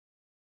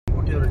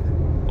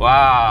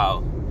वाव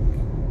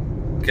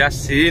क्या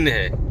सीन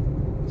है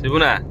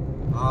शिबुना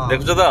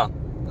देखो तो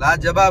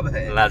लाजवाब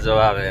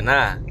है ना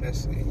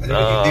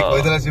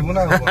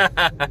शिबुना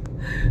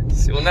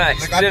शिबुना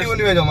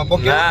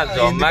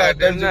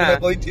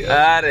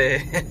अरे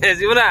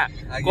शिबुना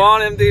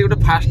कौन एमती गोटे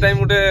फास्ट टाइम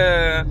गोटे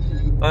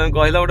तुम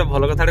कहला गोटे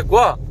भल कथा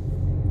कह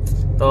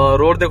तो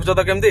रोड देखुच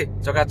तो केमती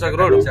चकाचक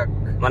रोड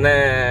माने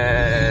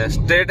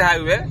स्टेट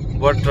हाईवे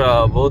बट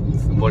बहुत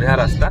बढ़िया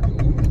रास्ता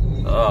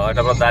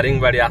एटा पर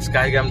दारिंगबाड़ी आस्का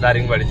है कि हम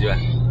दारिंगबाड़ी जीवा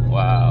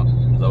वाव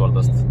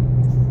जबरदस्त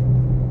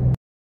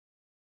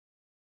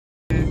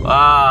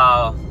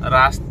वाव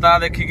रास्ता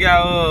देखि के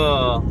आओ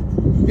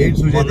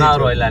मना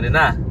रहलानी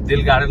ना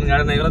दिल गार्डन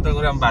नहीं गला तो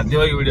हम बाध्य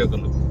होई वीडियो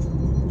कलु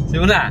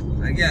सिबुना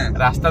आज्ञा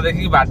रास्ता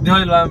देखि बाध्य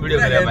होइलो हम वीडियो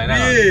करिया पाइ ना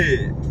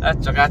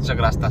चकाचक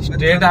रास्ता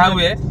state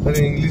highway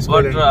English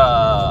but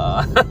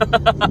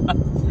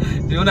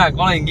सिबुना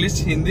cone English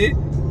Hindi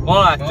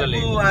cone actually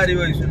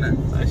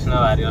सुना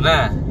बारियो ना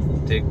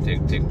ठीक ठीक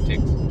ठीक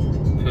ठीक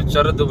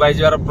फ्यूचर दुबई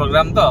जावार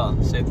प्रोग्राम तो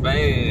सेत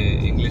भाई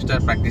इंग्लिश टा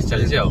प्रैक्टिस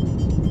चल जे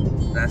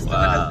रास्ता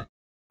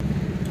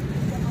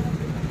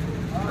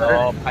तो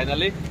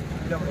फाइनली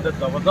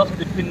जबरदस्त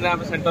टिफिन रे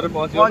हम सेंटर में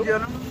पहुंच गयो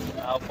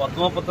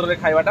पद्म पत्र रे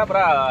खाइबाटा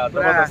पूरा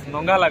जबरदस्त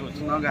नंगा लागुछ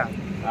नंगा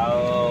आ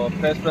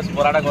फ्रेश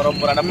बराडा गरम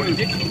बराडा पड़ी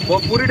छी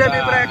पूरीटा भी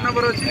पूरा एक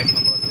नंबर अछि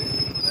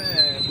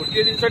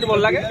गोटे दिन सेट बोल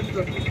लागे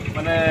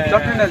माने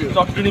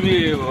चटनी भी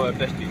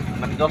टेस्टी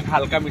माने जस्ट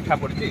हल्का मीठा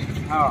पड़ती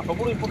हां सब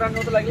इंपोर्टेंट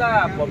होत लागला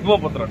पद्म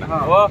पत्रटा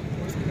ओ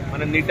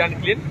माने नीट एंड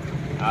क्लीन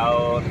आ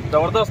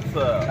जबरदस्त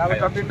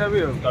चटनीटा भी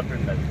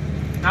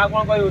हां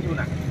कोन कहि होछु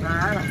ना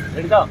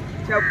रेडी तो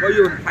सब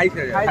कहियो खाइ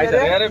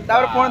अरे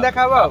तार फोन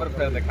देखाबो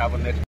फिर देखाबो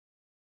नेक्स्ट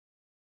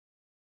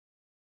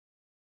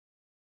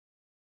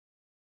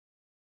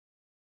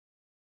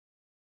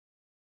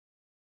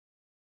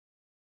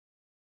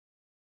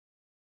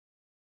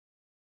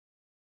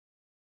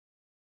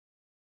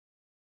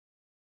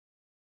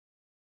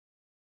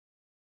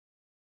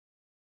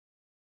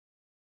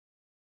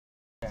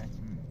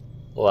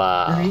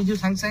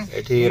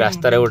एठी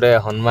रास्ता रे गोटे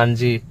हनुमान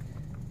जी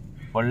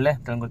पड़ले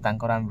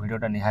तेणुकर आम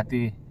भिडियोटा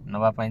निहाती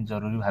नवा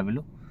जरूरी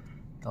भाविलु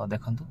तो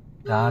देखंतु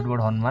बिराट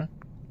बड़ हनुमान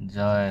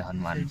जय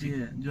हनुमान जी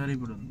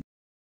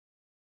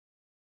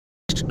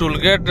टोल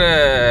गेट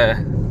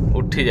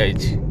उठी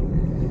जाइछि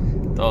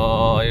तो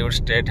ये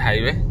स्टेट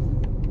हाईवे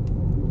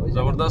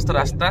जबरदस्त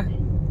रास्ता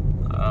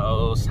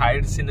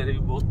साइड सीनरी भी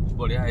बहुत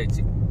बढ़िया है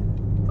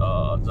तो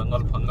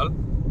जंगल फंगल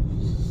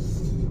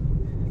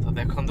तो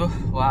देखंतु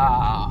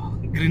वाह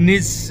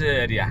ग्रीनिश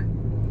एरिया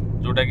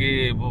जोटा कि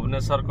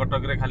भुवनेश्वर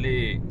कटक रे खाली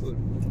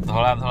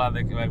धला धला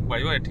देखा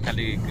पाइबो एठी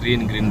खाली ग्रीन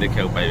ग्रीन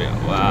देखा पाइबे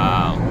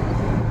वाव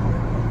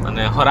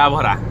माने हरा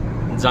भरा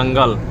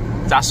जंगल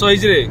चाष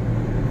होइछ रे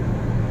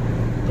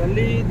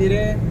जल्दी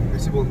धीरे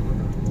एसी बंद कर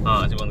हां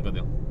एसी बंद कर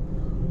दियो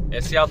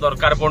एसी आ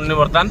दरकार पड़नी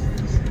बर्तन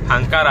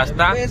फांका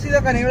रास्ता एसी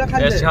दरकार नहीं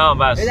खाली एसी हां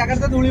बस ए जगह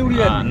से धूली उड़ी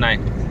जाए नहीं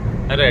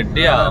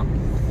रेडी आ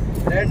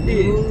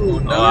रेडी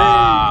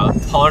वाव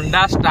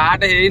ठंडा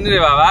स्टार्ट हेइन रे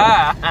बाबा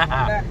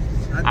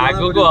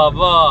आगो को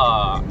हबो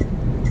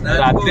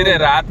रात्रि रे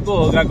रात को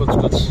होगा कुछ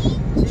कुछ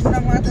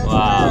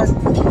वाव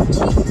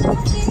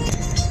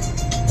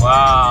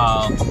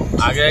वाव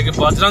आगे एक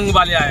बजरंग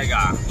बाली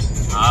आएगा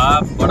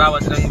आप बड़ा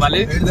बजरंग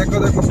बाली देखो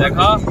देखो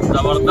देखो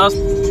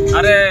जबरदस्त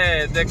अरे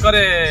देखो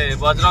रे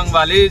बजरंग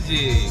बाली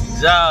जी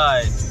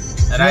जय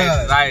राइट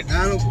राइट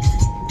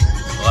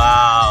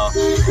वाव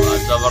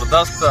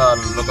जबरदस्त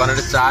लोक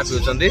चा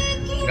पीउछंती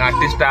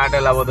घाटी स्टार्ट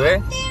है बोधे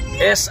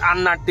एस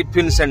अन्ना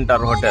टिफिन सेंटर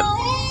होटल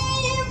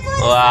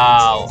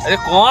वाव अरे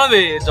कौन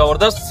बे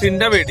जबरदस्त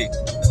सीनटा बेटी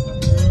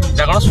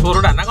कौन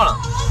सोरडा ना कौन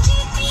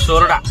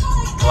सोरडा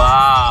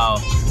वाव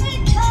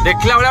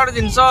देखला बेला गोटे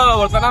जिनस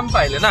बर्तमान हम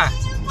पाइले ना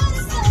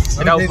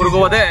एटा ऊपर को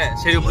बोधे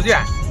से ऊपर जा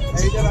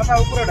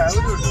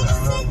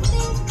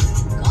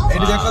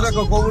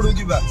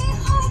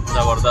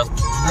जबरदस्त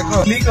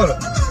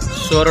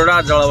सोरडा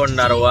जल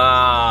भंडार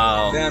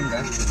वाव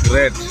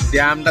ग्रेट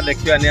डैम टा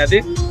देखिबा नियादी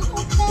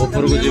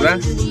ऊपर को जीवा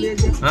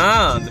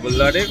हां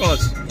बुल्लाडी कोन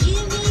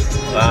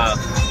वाह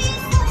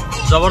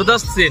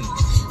जबरदस्त सीन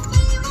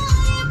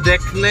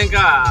देखने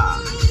का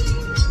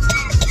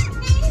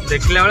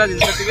देखले वाला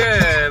जिनस टिके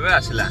बे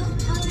आसिला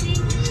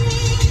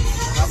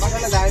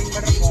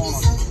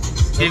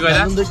ठीक है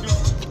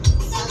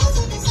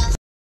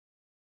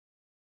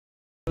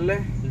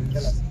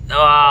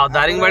वाह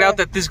दारिंगबाड़ी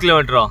 33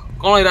 किलोमीटर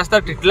कौन रास्ता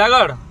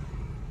टिटलागढ़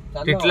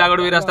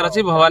भी रास्ता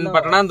अच्छी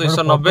भवानीपाटना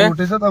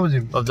 290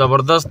 तो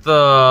जबरदस्त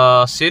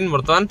सीन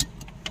बर्तमान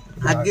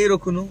आगे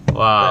रखुनु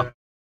वाह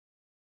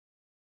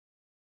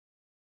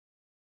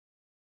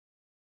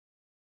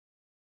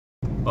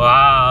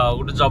वाह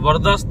गोटे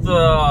जबरदस्त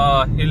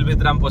हिल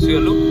भीतर हम पसी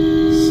गलु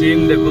सीन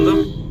देखुंदु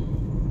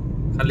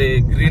खाली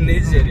green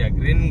is area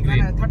green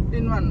green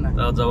 13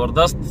 तो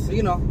जबरदस्त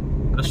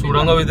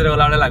सुड़ंग भीतर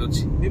गला बेले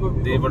लागुची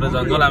दीपटे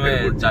जंगल आमे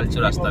चलछु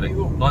रास्ता रे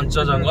पंच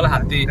जंगल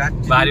हाथी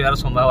बाहरिवार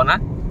संभावना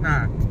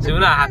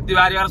सिबना हाथी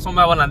बाहरिवार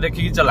संभावना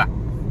देखि की चला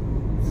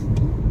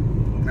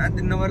ना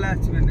दिन वाला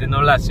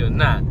आछिबे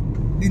ना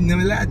दिन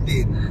बेला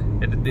दिन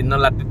एठी दिन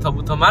राति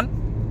थबु थमान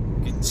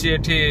किछि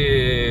एठी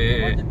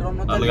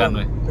अलगा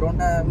नै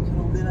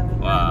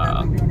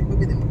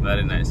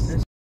वेरी नाइस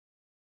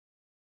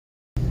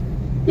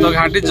तो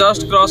घाटी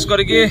जस्ट क्रॉस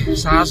करके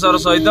साहसर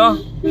सहित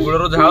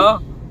गुड़रू झाल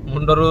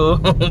मुंडरू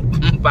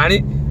पानी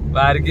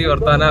बाहर की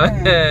बर्तमान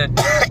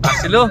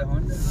आसिलु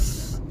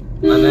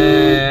माने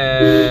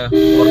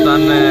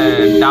बर्तमान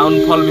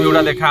डाउनफॉल भी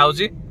गुड़ा देखा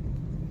होची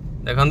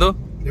देखंतु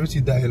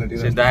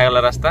सीधा हेला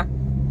रास्ता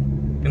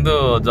किंतु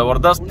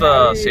जबरदस्त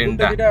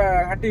सीनटा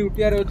घाटी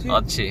उटियार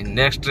अछि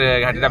नेक्स्ट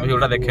घाटीटा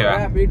व्यूटा देखेबा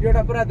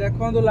वीडियोटा पूरा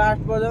देखंतु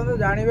लास्ट पर्यंत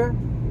जानिबे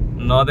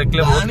न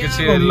देखले बहुत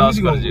किछि लॉस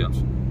कर जियो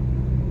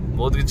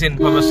बहुत किछि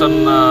इन्फॉर्मेशन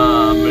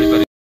मिल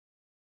करी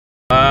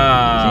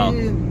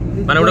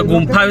माने गोटे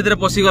गुंफा भीतर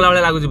पसी गला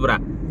बेले लागुची पूरा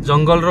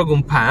जंगल रो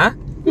गुंफा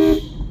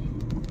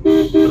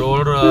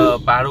रोड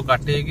पहाड़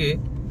काटी की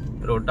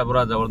रोड टा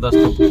पूरा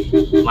जबरदस्त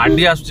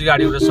माडी आसुची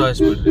गाड़ी गोटे 100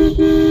 स्पीड रे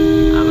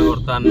आमे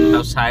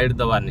बर्तमान साइड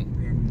दबानी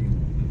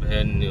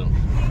भेन्यू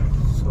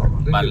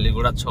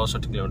बालीगुड़ा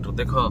 66 किलोमीटर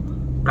देख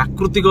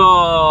प्राकृतिक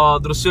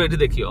दृश्य ये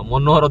देखियो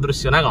मनोहर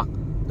दृश्य ना कौन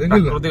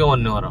प्राकृतिक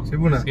मनोहर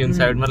स्क्रीन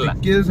साइड मारला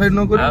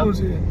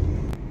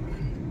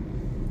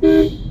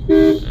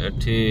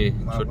एठी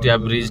छोटिया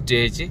ब्रिज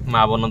टे हेची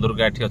मां वन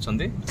दुर्गा एठी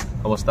अछंती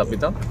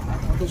अवस्थापित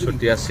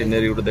छोटिया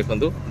सीनरी गुड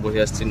देखंतु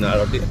बहिया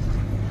सिनाळटी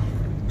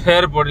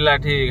फेर पडिला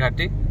एठी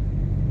घाटी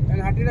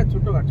घाटीटा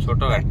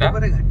छोटो घाटा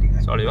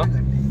चलिबो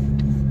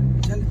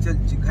चल चल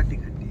घाटी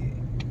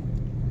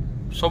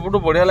सबुठु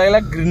बढ़िया लागला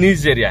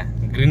ग्रीनिज एरिया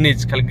ग्रीनिज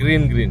खाली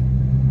ग्रीन ग्रीन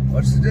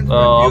तो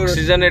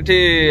ऑक्सीजन एठी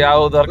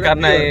आउ दरकार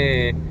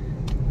नाही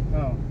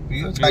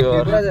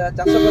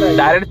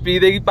डायरेक्ट पी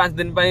देकी 5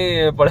 दिन पई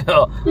पड़े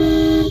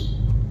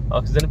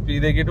ऑक्सीजन पी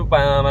देकी टू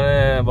माने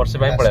वर्ष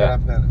पई पड़े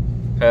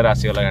फेर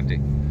आसी गला घाटी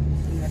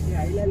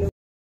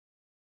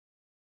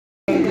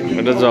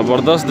एटा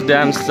जबरदस्त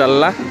डांस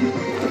चलला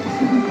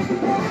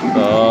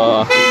तो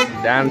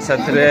डांस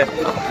साथरे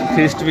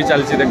फीस्ट भी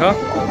चलची देखो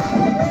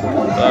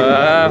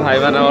भाई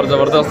मैंने और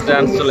जबरदस्त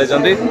डांस चले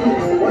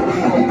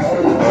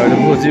और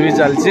भोजी भी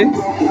चलची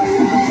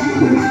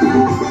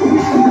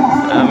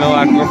आम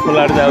वाटरफॉल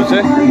आड़े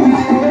जाऊे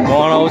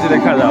कौन हो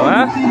देखा जाओ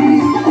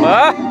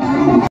हाँ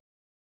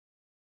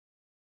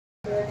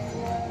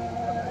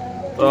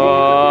तो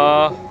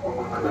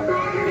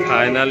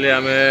फाइनाली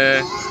आम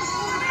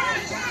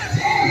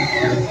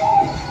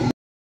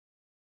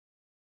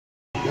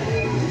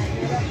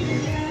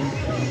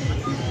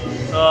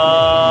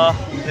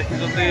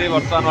देखते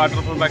बर्तमान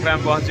वाटरफॉल पाखे आम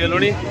पहुँची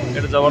गलुणी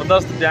ये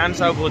जबरदस्त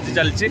डांस आ भोजी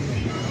चलची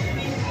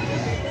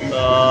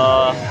तो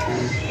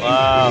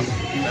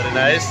वेरी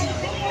नाइस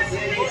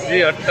जी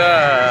अट्टा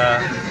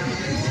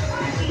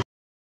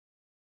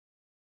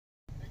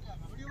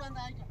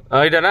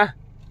यहाँ ना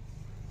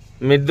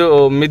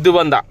मिदु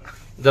बंदा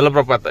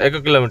जलप्रपात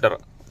 1 किलोमीटर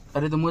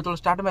अरे तो मुझे तो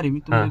स्टार्ट मारी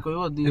तुम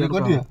कहबो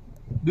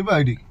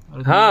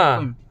हाँ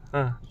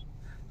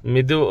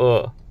मिदु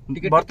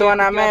बर्तमान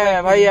आमे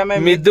भाई आमे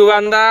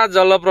मिदुबांदा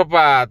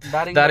जलप्रपात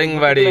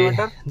दारिंगबाड़ी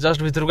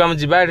जस्ट भीतर को हम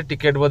जिबा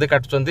टिकेट बोधे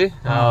काटुचंती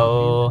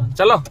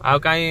चलो आ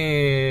काई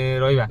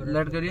रहिबा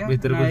लेट करिया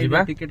भीतर को जिबा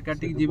टिकेट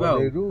काटी जिबा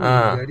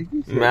हां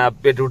मैप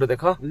पे उठे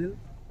देखो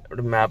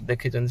उठे मैप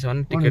देखि चन से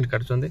टिकेट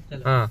काटुचंती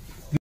हां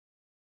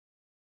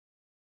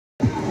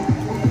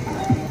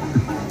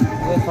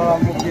ए थोड़ा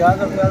मु प्याज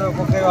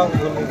पकेवा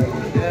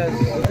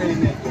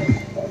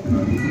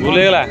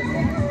भूले गेला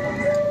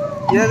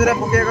ये जरा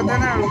पके कथा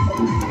ना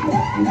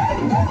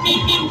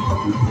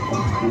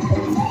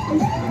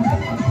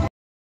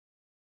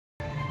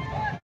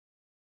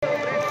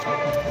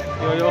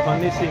यो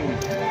हनी सिंह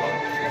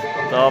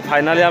तो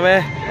फाइनली आमे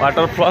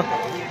वाटरफॉल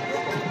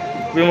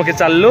भी मुके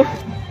चललु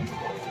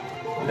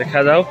देखा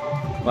जाओ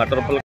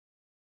वाटरफॉल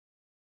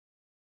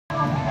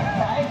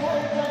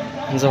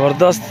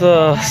जबरदस्त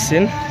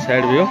सीन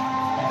साइड व्यू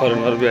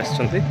फॉरेनर भी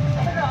आछंती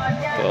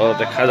तो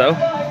देखा जाओ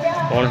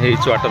कौन है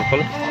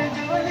वाटरफॉल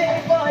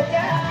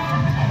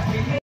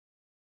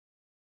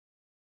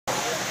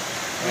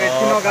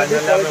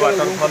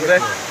वाटरफॉल रे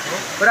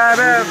पूरा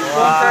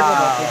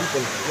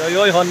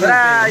यो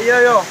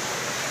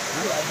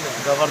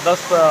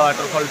जबरदस्त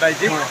वाटरफॉल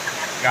टाइची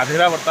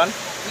गाधेरा बर्तमान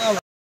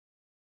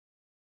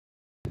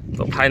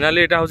तो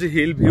फाइनली एटा होची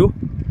हिल व्यू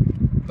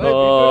तो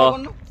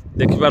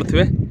देखि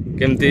पारथिबे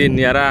केमती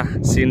नियारा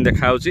सीन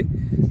देखा होची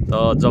तो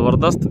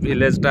जबरदस्त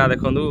विलेज टा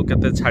देखंदु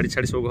केते छाड़ी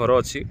छाड़ी सब घर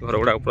अछि घर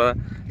गुडा पूरा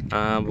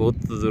बहुत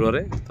दूर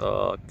रे तो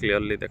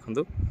क्लियरली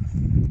देखंदु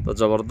तो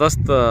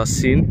जबरदस्त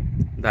सीन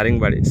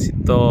दारिंगबाड़ी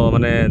शीत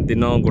माने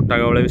दिन गोटा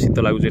बेले भी शीत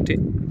लगुच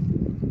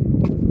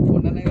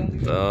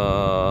तो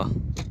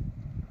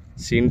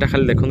सीन टा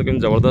खाली देखो केम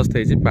जबरदस्त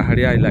है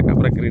पहाड़िया इलाका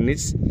पूरा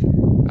ग्रीनिश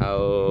आ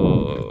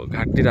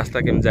घाटी रास्ता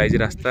केम जाइए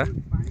रास्ता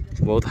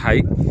बहुत हाई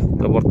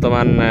तो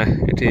बर्तमान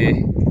ये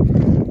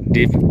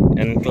डीप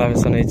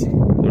एनक्लावेशन है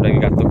जोटा कि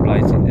गात खोला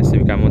जैसे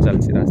भी कम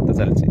चलती रास्ता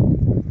चलती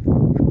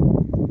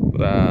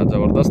पूरा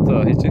जबरदस्त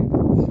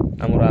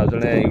होमर आज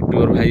जड़े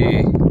यूट्यूबर भाई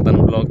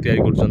बर्तमान ब्लॉग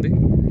तैयारी कर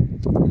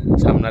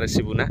सामने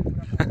शिबुना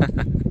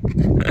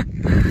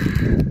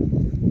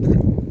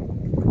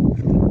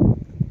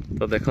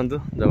देखु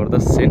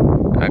जबरदस्त सीन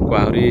आपको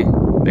आहरी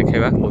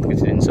देखा बहुत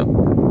किसी जिनस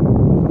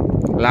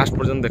लास्ट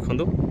पर्यंत देखु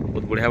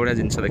बहुत बढ़िया बढ़िया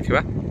जिनस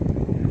देखा।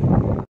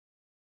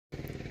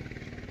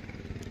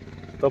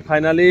 तो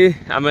फाइनाली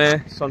आमे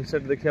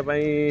सनसेट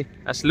देखापी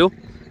आसलु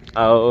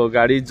आ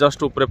गाड़ी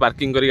जस्ट ऊपर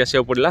पार्किंग करके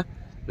आसिया पड़ा।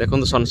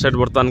 देखो सनसेट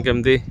बर्तमान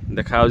केमती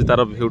देखा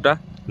तार भ्यूटा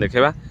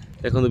देखा।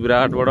 देखो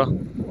विराट बड़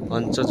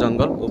घंच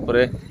जंगल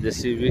उपरे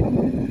जेसीबी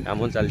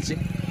काम चलती।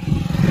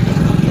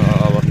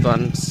 तो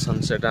बर्तमान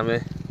सनसेट आमे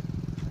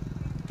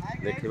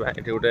देखा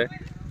ये गोटे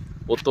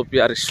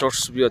ओतोपिया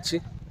रिसोर्ट्स भी अच्छी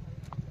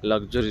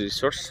लग्जरी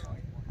रिसोर्ट्स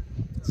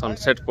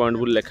सनसेट पॉइंट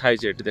बोली लिखाई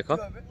ये देख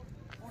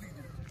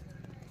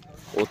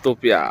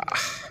ओतोपिया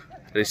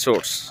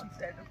resorts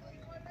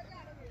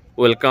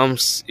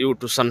welcomes you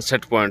to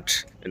sunset point.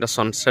 यहाँ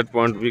सनसेट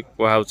पॉइंट भी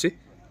कहुच्छी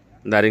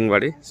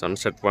दारिंगबाड़ी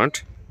सनसेट पॉइंट।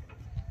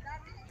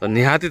 तो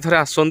निहाती थरे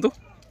आसतु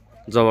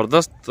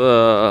जबरदस्त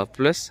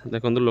प्लेस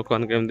देखो लोक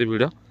मैंने केमती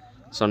भिड़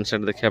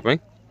सनसेट देखापी।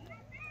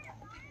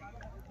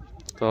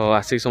 तो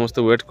आसिक समस्त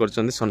वेट कर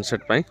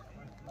सनसेट पाई।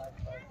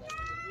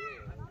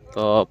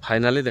 तो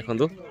फाइनाली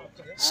देखो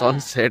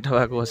सनसेट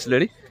हवा को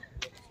बसले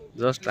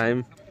जस्ट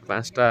टाइम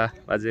 5टा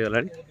बाजी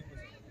गला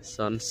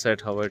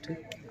सनसेट हम ये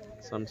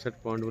सनसेट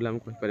पॉइंट बोले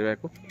कहीपर।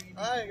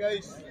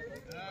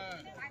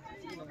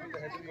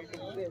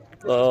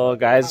 तो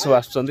गाइज सब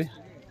आसुँच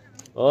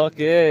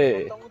ओके।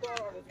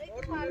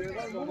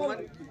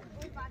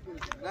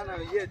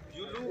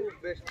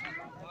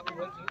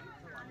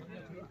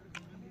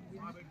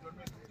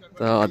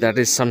 तो that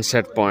is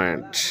sunset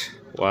point.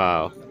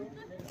 Wow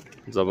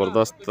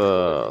जबरदस्त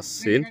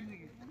सीन।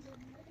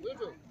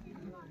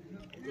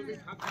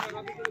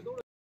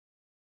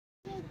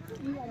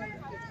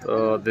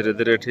 तो धीरे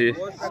धीरे ये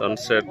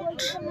सनसेट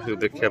व्यू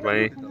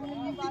देखापी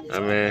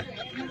आम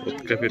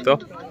उत्क्षेपित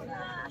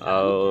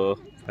आउ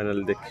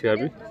फाइनाली देखा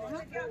भी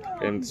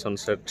एम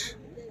सनसेट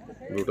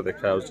व्यूटा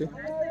देखा।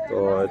 तो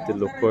ये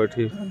लोक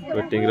ये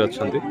वेटिंग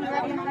अच्छा।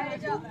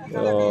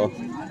 तो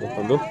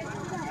देखो